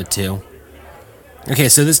recoiled from it too. "Okay,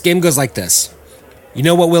 so this game goes like this. You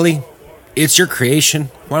know what, Willie? It's your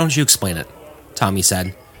creation. Why don't you explain it?" Tommy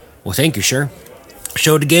said. "Well, thank you, sure.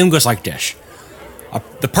 So the game goes like this.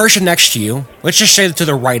 The person next to you, let's just say to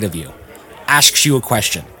the right of you, asks you a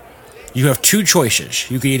question. You have two choices.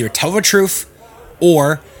 You can either tell the truth,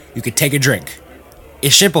 or you could take a drink.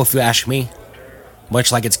 It's simple if you ask me.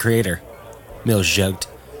 Much like its creator," Mills joked.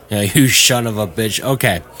 "You son of a bitch."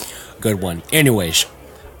 Okay, good one. Anyways,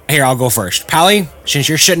 here, I'll go first. Pally, since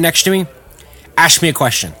you're sitting next to me, ask me a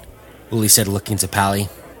question, Willie said, looking to Pally.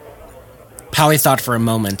 Pally thought for a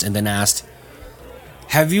moment and then asked,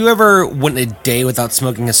 "Have you ever went a day without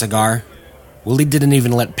smoking a cigar?" Willie didn't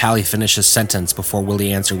even let Pally finish his sentence before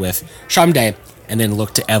Willie answered with, "Someday," and then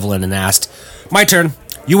looked to Evelyn and asked, "My turn.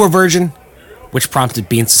 You were virgin?" Which prompted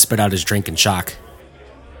Beans to spit out his drink in shock.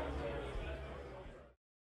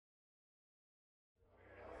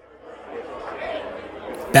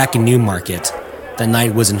 Back in Newmarket, the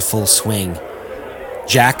night was in full swing.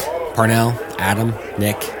 Jack, Parnell, Adam,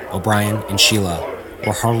 Nick, O'Brien, and Sheila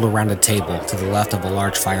were huddled around a table to the left of a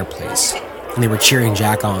large fireplace, and they were cheering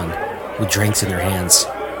Jack on, with drinks in their hands.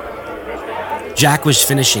 Jack was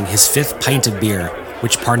finishing his 5th pint of beer,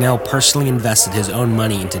 which Parnell personally invested his own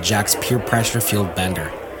money into Jack's peer pressure-fueled bender.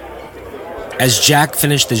 As Jack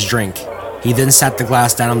finished his drink, he then sat the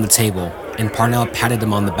glass down on the table, and Parnell patted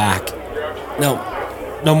him on the back.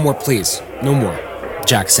 No more, please. No more,"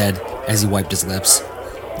 Jack said as he wiped his lips.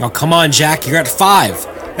 "Oh, come on, Jack, you're at 5.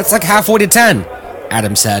 That's like halfway to 10,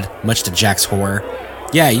 Adam said, much to Jack's horror.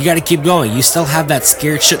 "Yeah, you gotta keep going. You still have that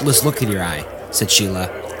scared shitless look in your eye," said Sheila.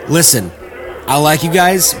 "Listen, I like you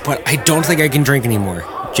guys, but I don't think I can drink anymore,"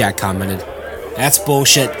 Jack commented. "That's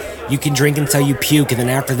bullshit. You can drink until you puke, and then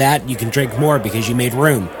after that, you can drink more because you made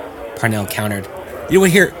room," Parnell countered. "You know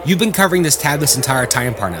what, here, you've been covering this tab this entire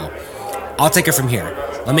time, Parnell. I'll take it from here.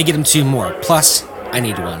 Let me get him 2 more. Plus, I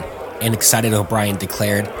need one," an excited O'Brien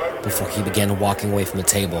declared before he began walking away from the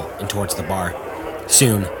table and towards the bar.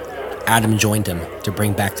 Soon, Adam joined him to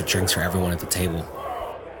bring back the drinks for everyone at the table.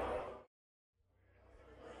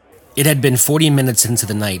 It had been 40 minutes into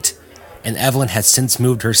the night, and Evelyn had since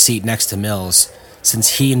moved her seat next to Mills,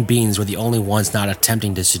 since he and Beans were the only ones not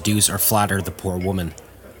attempting to seduce or flatter the poor woman.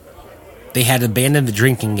 They had abandoned the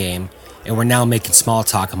drinking game and were now making small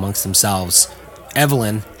talk amongst themselves.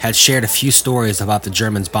 Evelyn had shared a few stories about the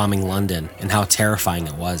Germans bombing London and how terrifying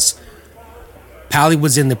it was. Pally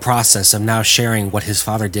was in the process of now sharing what his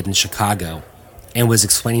father did in Chicago, and was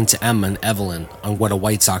explaining to Emma and Evelyn on what a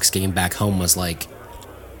White Sox game back home was like.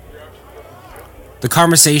 The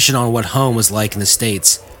conversation on what home was like in the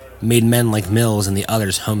States made men like Mills and the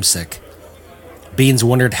others homesick. Beans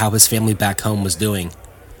wondered how his family back home was doing.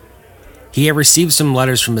 He had received some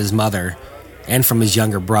letters from his mother and from his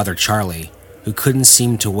younger brother Charlie, who couldn't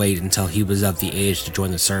seem to wait until he was of the age to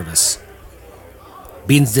join the service.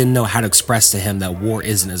 Beans didn't know how to express to him that war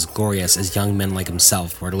isn't as glorious as young men like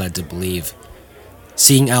himself were led to believe.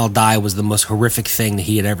 Seeing Al die was the most horrific thing that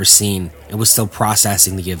he had ever seen, and was still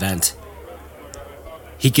processing the event.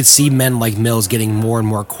 He could see men like Mills getting more and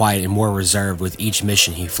more quiet and more reserved with each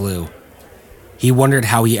mission he flew. He wondered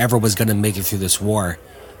how he ever was going to make it through this war,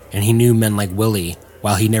 and he knew men like Willie,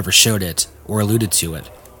 while he never showed it or alluded to it,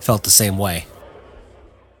 felt the same way.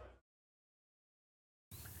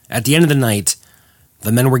 At the end of the night,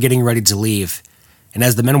 the men were getting ready to leave, and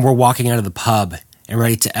as the men were walking out of the pub and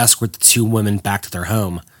ready to escort the 2 women back to their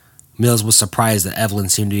home, Mills was surprised that Evelyn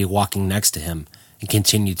seemed to be walking next to him, and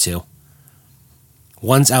continued to.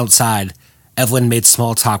 Once outside, Evelyn made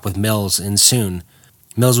small talk with Mills, and soon,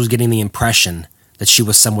 Mills was getting the impression that she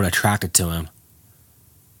was somewhat attracted to him.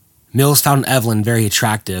 Mills found Evelyn very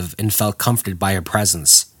attractive and felt comforted by her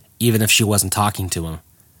presence, even if she wasn't talking to him.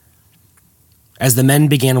 As the men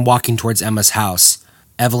began walking towards Emma's house,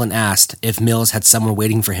 Evelyn asked if Mills had someone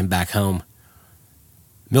waiting for him back home.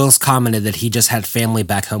 Mills commented that he just had family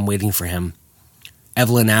back home waiting for him.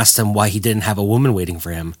 Evelyn asked him why he didn't have a woman waiting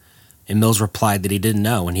for him, and Mills replied that he didn't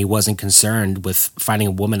know and he wasn't concerned with finding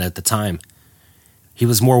a woman at the time. He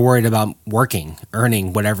was more worried about working,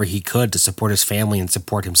 earning whatever he could to support his family and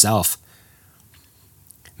support himself.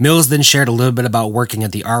 Mills then shared a little bit about working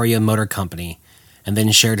at the Aria Motor Company, and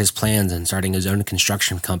then shared his plans on starting his own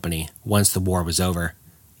construction company once the war was over.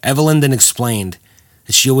 Evelyn then explained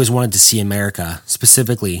that she always wanted to see America,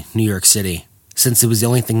 specifically New York City, since it was the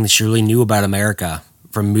only thing that she really knew about America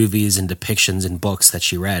from movies and depictions and books that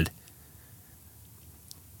she read.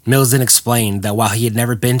 Mills then explained that while he had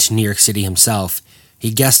never been to New York City himself, he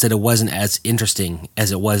guessed that it wasn't as interesting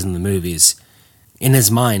as it was in the movies. In his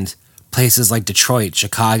mind, places like Detroit,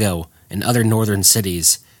 Chicago, and other northern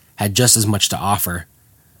cities had just as much to offer.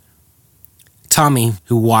 Tommy,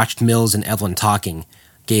 who watched Mills and Evelyn talking,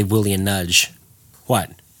 gave Willie a nudge.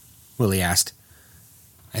 "What?" Willie asked.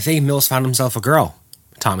 "I think Mills found himself a girl,"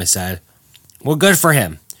 Tommy said. "Well, good for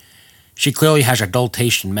him. She clearly has a dull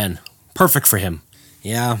taste in men. Perfect for him."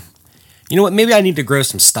 "Yeah. You know what, maybe I need to grow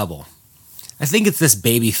some stubble. I think it's this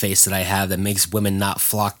baby face that I have that makes women not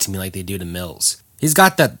flock to me like they do to Mills. He's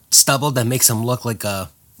got that stubble that makes him look like a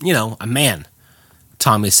man,"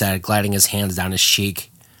 Tommy said, gliding his hands down his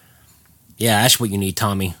cheek. "Yeah, that's what you need,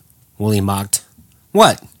 Tommy," Willie mocked.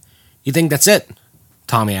 "What? You think that's it?"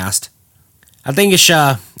 Tommy asked. I think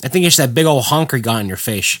it's that big old honker you got in your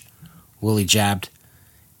face," Willie jabbed.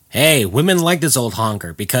 "Hey, women like this old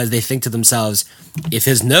honker because they think to themselves, if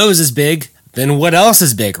his nose is big, then what else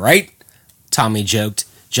is big, right?" Tommy joked,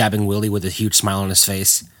 jabbing Willie with a huge smile on his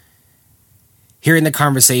face. Hearing the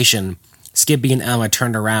conversation, Skippy and Emma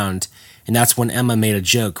turned around, and that's when Emma made a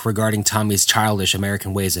joke regarding Tommy's childish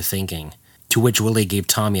American ways of thinking, to which Willie gave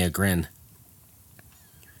Tommy a grin.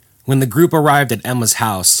 When the group arrived at Emma's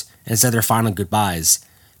house and said their final goodbyes,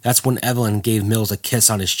 that's when Evelyn gave Mills a kiss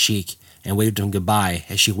on his cheek and waved him goodbye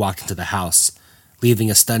as she walked into the house,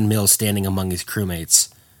 leaving a stunned Mills standing among his crewmates.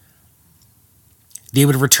 They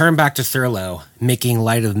would return back to Thurlow, making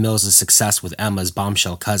light of Mills' success with Emma's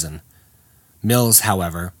bombshell cousin. Mills,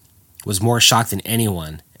 however, was more shocked than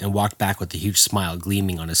anyone and walked back with a huge smile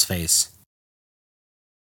gleaming on his face.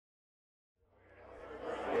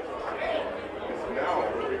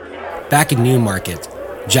 Back in Newmarket,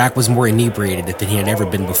 Jack was more inebriated than he had ever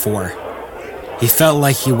been before. He felt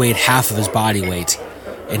like he weighed half of his body weight,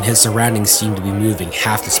 and his surroundings seemed to be moving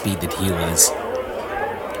half the speed that he was.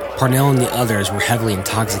 Parnell and the others were heavily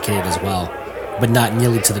intoxicated as well, but not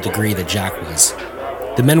nearly to the degree that Jack was.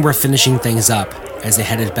 The men were finishing things up as they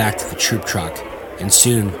headed back to the troop truck, and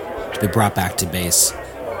soon to be brought back to base.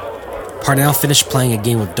 Parnell finished playing a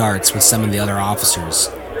game of darts with some of the other officers,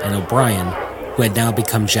 and O'Brien, who had now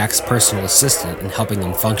become Jack's personal assistant and helping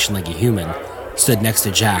him function like a human, stood next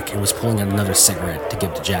to Jack and was pulling out another cigarette to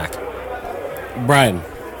give to Jack. Brian,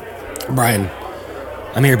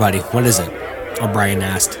 I'm here, buddy. What is it?" O'Brien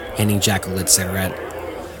asked, handing Jack a lit cigarette.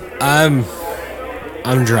 I'm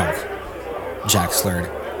drunk," Jack slurred.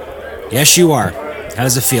 "Yes, you are. How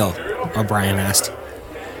does it feel?" O'Brien asked.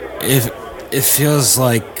 It feels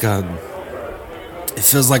like I'm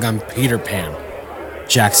Peter Pan,"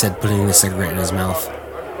 Jack said, putting the cigarette in his mouth.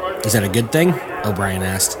 "Is that a good thing?" O'Brien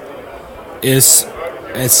asked. It is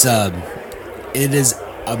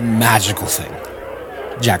a magical thing,"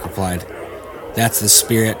 Jack replied. "That's the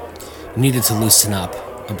spirit. You needed to loosen up,"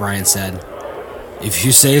 O'Brien said. "If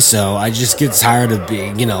you say so. I just get tired of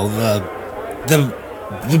being, the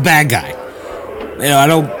bad guy. I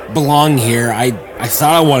don't belong here. I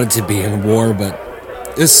thought I wanted to be in war, but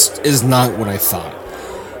this is not what I thought.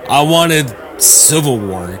 I wanted Civil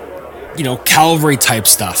War, cavalry type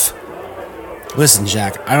stuff." "Listen,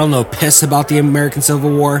 Jack, I don't know piss about the American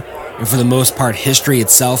Civil War, and for the most part history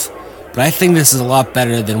itself, but I think this is a lot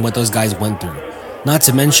better than what those guys went through. Not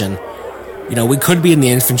to mention, we could be in the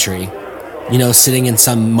infantry, sitting in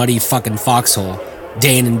some muddy fucking foxhole,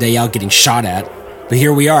 day in and day out getting shot at, but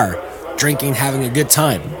here we are, drinking, having a good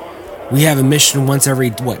time. We have a mission once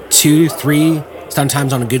every, 2, 3,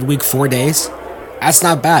 sometimes on a good week, 4 days? That's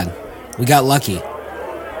not bad. We got lucky.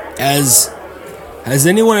 Has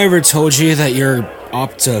anyone ever told you that your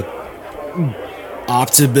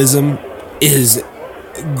optimism is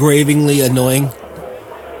gravingly annoying?"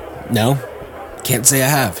 "No, can't say I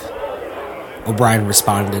have," O'Brien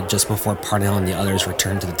responded just before Parnell and the others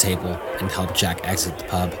returned to the table and helped Jack exit the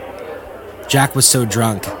pub. Jack was so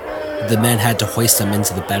drunk that the men had to hoist him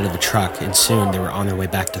into the bed of the truck, and soon they were on their way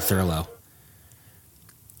back to Thurlow.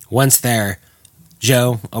 Once there,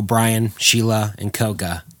 Joe, O'Brien, Sheila, and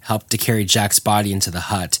Koga helped to carry Jack's body into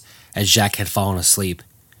the hut as Jack had fallen asleep.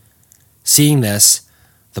 Seeing this,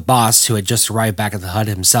 The boss, who had just arrived back at the hut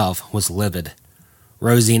himself, was livid.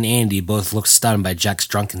 Rosie and Andy both looked stunned by Jack's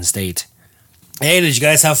drunken state. "Hey, did you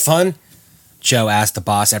guys have fun?" Joe asked the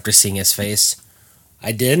boss after seeing his face.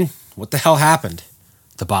 "I did. What the hell happened?"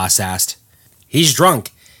 the boss asked. "He's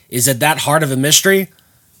drunk. Is it that hard of a mystery?"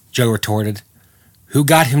 Joe retorted. "Who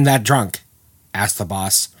got him that drunk?" asked the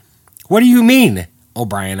boss. "What do you mean?"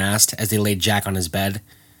 O'Brien asked as they laid Jack on his bed.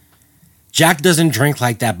 "Jack doesn't drink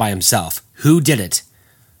like that by himself. Who did it?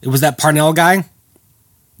 It was that Parnell guy?"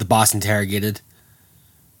 the boss interrogated.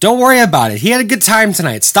 "Don't worry about it. He had a good time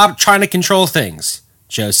tonight. Stop trying to control things,"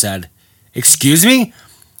 Joe said. "Excuse me?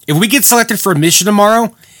 If we get selected for a mission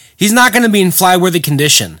tomorrow, he's not going to be in fly-worthy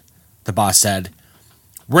condition," the boss said.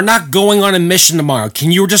 "We're not going on a mission tomorrow.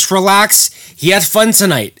 Can you just relax? He had fun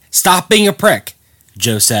tonight. Stop being a prick,"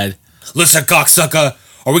 Joe said. "Listen, cocksucker,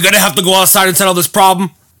 are we going to have to go outside and settle this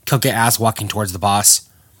problem?" Coca asked, walking towards the boss.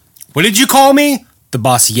 "What did you call me?" the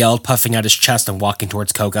boss yelled, puffing out his chest and walking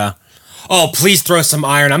towards Coca. "Oh, please throw some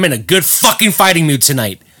iron. I'm in a good fucking fighting mood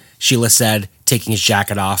tonight," Sheila said, taking his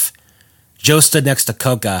jacket off. Joe stood next to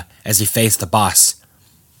Coca as he faced the boss.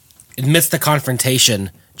 Amidst the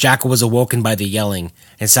confrontation, Jackal was awoken by the yelling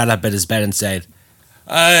and sat up at his bed and said,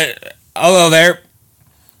 hello there."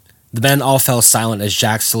 The men all fell silent as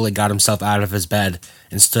Jack slowly got himself out of his bed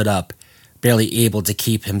and stood up, barely able to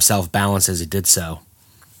keep himself balanced as he did so.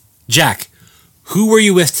 "Jack, who were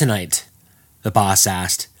you with tonight?" the boss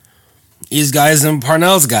asked. "These guys and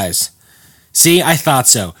Parnell's guys." "See, I thought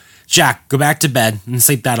so. Jack, go back to bed and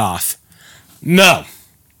sleep that off." "No,"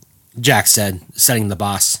 Jack said, setting the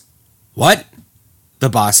boss. "What?" the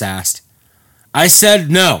boss asked. "I said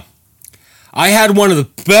no. I had one of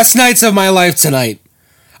the best nights of my life tonight.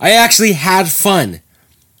 I actually had fun.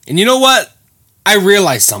 And you know what? I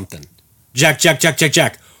realized something." Jack.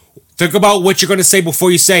 "Think about what you're going to say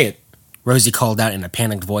before you say it," Rosie called out in a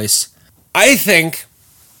panicked voice. "I think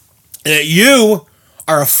that you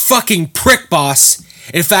are a fucking prick, boss.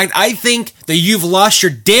 In fact, I think that you've lost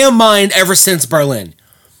your damn mind ever since Berlin.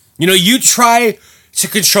 You know, you try to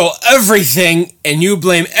control everything and you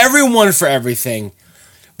blame everyone for everything.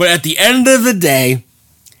 But at the end of the day,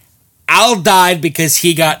 Al died because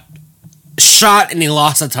he got shot and he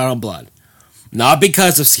lost a ton of blood. Not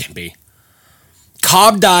because of Skimpy.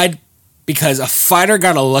 Cobb died because a fighter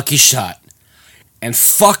got a lucky shot. And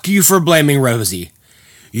fuck you for blaming Rosie.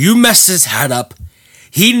 You messed his head up.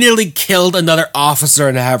 He nearly killed another officer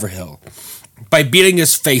in Haverhill by beating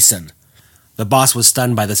his face in." The boss was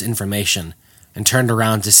stunned by this information and turned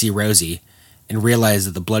around to see Rosie and realized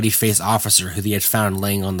that the bloody-faced officer who they had found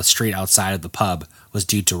laying on the street outside of the pub was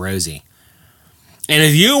due to Rosie. "And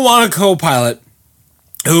if you want a co-pilot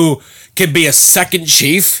who could be a second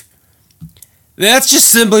chief, that's just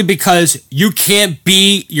simply because you can't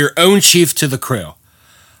be your own chief to the crew.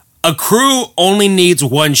 A crew only needs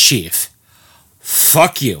one chief.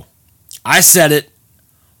 Fuck you. I said it.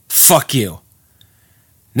 Fuck you.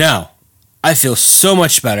 Now, I feel so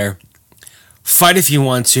much better. Fight if you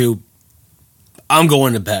want to. I'm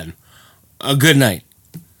going to bed. A good night."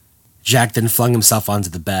 Jack then flung himself onto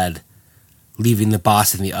the bed, leaving the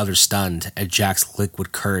boss and the others stunned at Jack's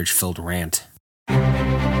liquid courage-filled rant.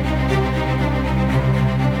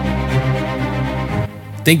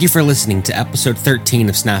 Thank you for listening to episode 13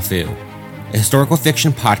 of Snafu, a historical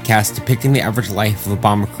fiction podcast depicting the average life of a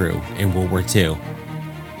bomber crew in World War II.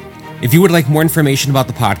 If you would like more information about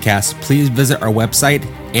the podcast, please visit our website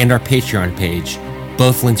and our Patreon page.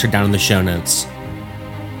 Both links are down in the show notes.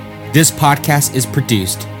 This podcast is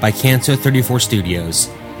produced by Canso 34 Studios,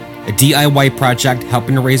 a DIY project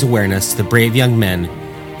helping to raise awareness to the brave young men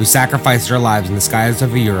who sacrificed their lives in the skies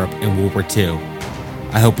over Europe in World War II.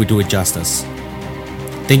 I hope we do it justice.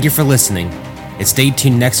 Thank you for listening, and stay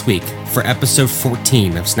tuned next week for episode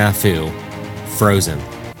 14 of Snafu, Frozen.